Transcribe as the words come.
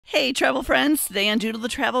Hey travel friends, today on Due to the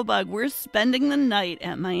Travel Bug, we're spending the night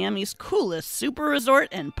at Miami's coolest super resort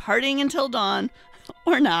and partying until dawn,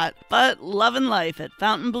 or not, but loving life at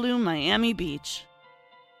Fontainebleau Miami Beach.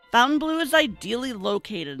 Fontainebleau is ideally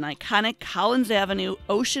located in iconic Collins Avenue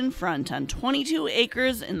oceanfront on 22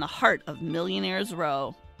 acres in the heart of Millionaires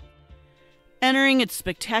Row. Entering its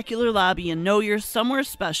spectacular lobby, you know you're somewhere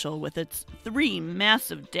special with its 3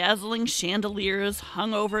 massive dazzling chandeliers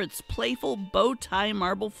hung over its playful bow tie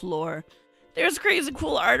marble floor. There's crazy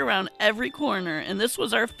cool art around every corner, and this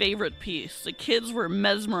was our favorite piece. The kids were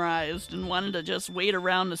mesmerized and wanted to just wait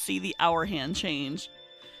around to see the hour hand change.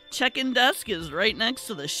 Check-in desk is right next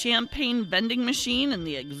to the champagne vending machine and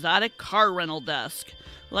the exotic car rental desk.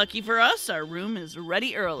 Lucky for us, our room is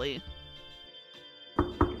ready early.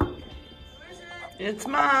 It's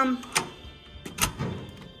Mom.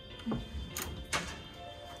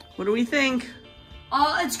 What do we think?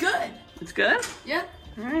 It's good. It's good? Yep.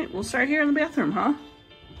 All right, we'll start here in the bathroom, huh?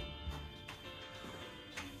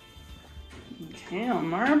 Okay, on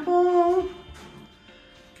marble.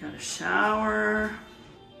 Got a shower.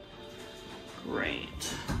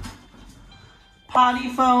 Great. Potty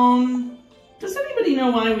foam. Does anybody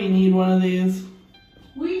know why we need one of these?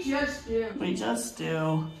 We just do. We just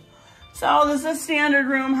do. So this is a standard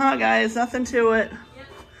room, huh guys? Nothing to it. Yep.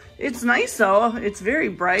 It's nice though. It's very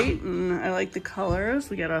bright and I like the colors.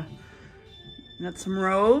 We got some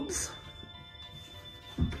robes.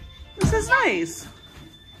 This is nice.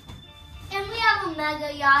 And we have a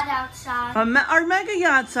mega yacht outside. Our mega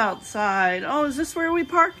yacht's outside. Oh, is this where we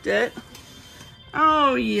parked it?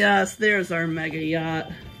 Oh yes, there's our mega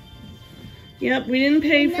yacht. Yep, we didn't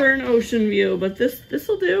pay for an ocean view, but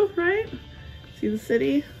this'll do, right? See the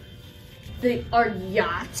city? They are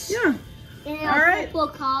yachts. Yeah. All right.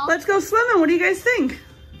 Call. Let's go swimming. What do you guys think?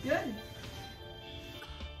 Good.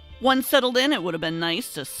 Once settled in, it would have been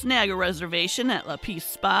nice to snag a reservation at Lapidus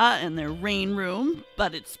Spa and their rain room,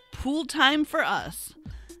 but it's pool time for us.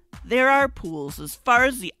 There are pools as far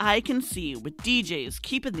as the eye can see, with DJs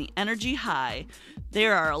keeping the energy high.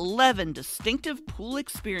 There are 11 distinctive pool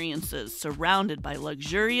experiences surrounded by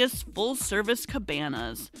luxurious full-service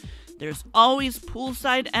cabanas. There's always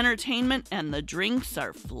poolside entertainment and the drinks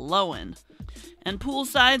are flowing. And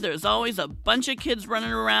poolside, there's always a bunch of kids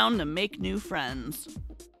running around to make new friends.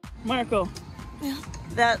 Marco, Yeah.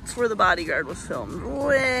 That's where the Bodyguard was filmed.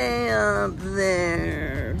 Way up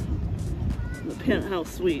there. The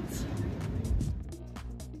penthouse suites.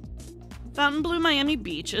 Fontainebleau Miami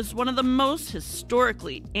Beach is one of the most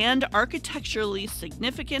historically and architecturally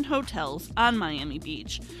significant hotels on Miami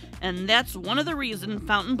Beach, and that's one of the reasons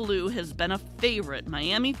Fontainebleau has been a favorite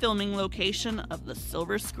Miami filming location of the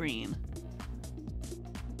silver screen.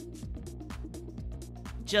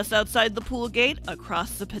 Just outside the pool gate,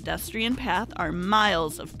 across the pedestrian path, are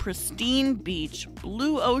miles of pristine beach,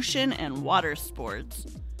 blue ocean, and water sports.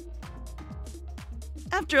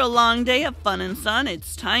 After a long day of fun and sun,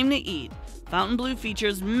 it's time to eat. Fontainebleau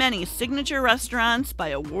features many signature restaurants by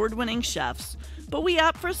award-winning chefs, but we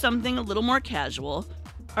opt for something a little more casual.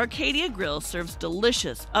 Arcadia Grill serves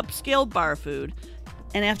delicious upscale bar food,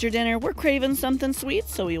 and after dinner we're craving something sweet,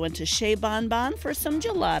 so we went to Chez Bon Bon for some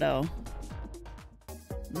gelato.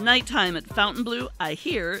 Nighttime at Fontainebleau, I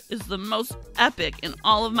hear, is the most epic in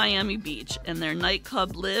all of Miami Beach, and their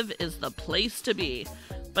nightclub Live is the place to be.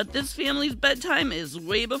 But this family's bedtime is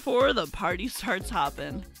way before the party starts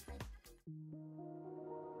hopping.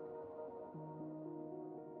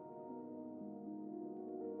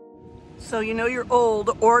 So you know you're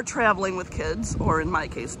old or traveling with kids, or in my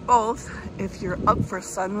case both, if you're up for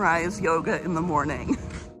sunrise yoga in the morning.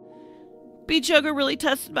 Beach yoga really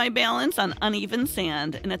tested my balance on uneven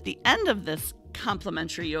sand, and at the end of this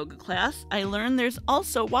complimentary yoga class, I learned there's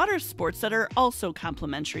also water sports that are also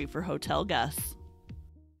complimentary for hotel guests.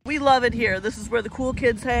 We love it here. This is where the cool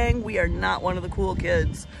kids hang. We are not one of the cool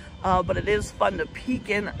kids, but it is fun to peek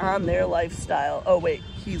in on their lifestyle. Oh wait,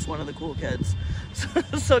 he's one of the cool kids.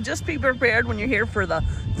 So just be prepared when you're here for the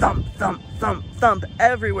thump, thump, thump, thump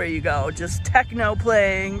everywhere you go. Just techno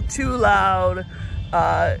playing, too loud.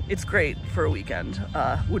 It's great for a weekend.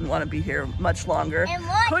 Wouldn't want to be here much longer.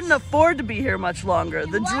 Couldn't afford to be here much longer.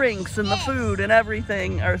 The drinks and the food and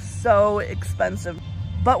everything are so expensive.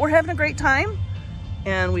 But we're having a great time.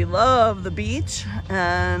 And we love the beach,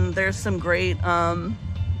 and there's some great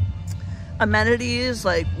amenities.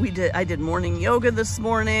 Like I did morning yoga this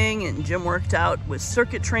morning, and Jim worked out with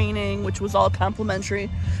circuit training, which was all complimentary.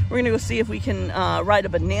 We're gonna go see if we can ride a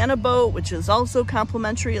banana boat, which is also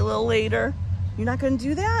complimentary a little later. You're not gonna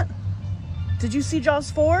do that? Did you see Jaws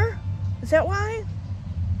 4? Is that why?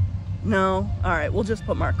 No? All right, we'll just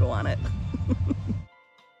put Marco on it.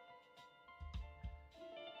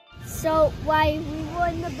 So while we were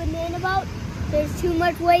in the banana boat, there's too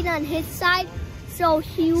much weight on his side, so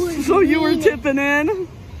he was So you were leaning. tipping in?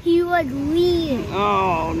 He was leaning.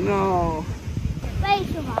 Oh no.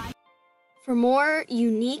 For more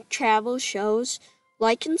unique travel shows,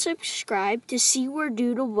 like and subscribe to see where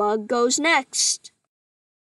Doodlebug goes next.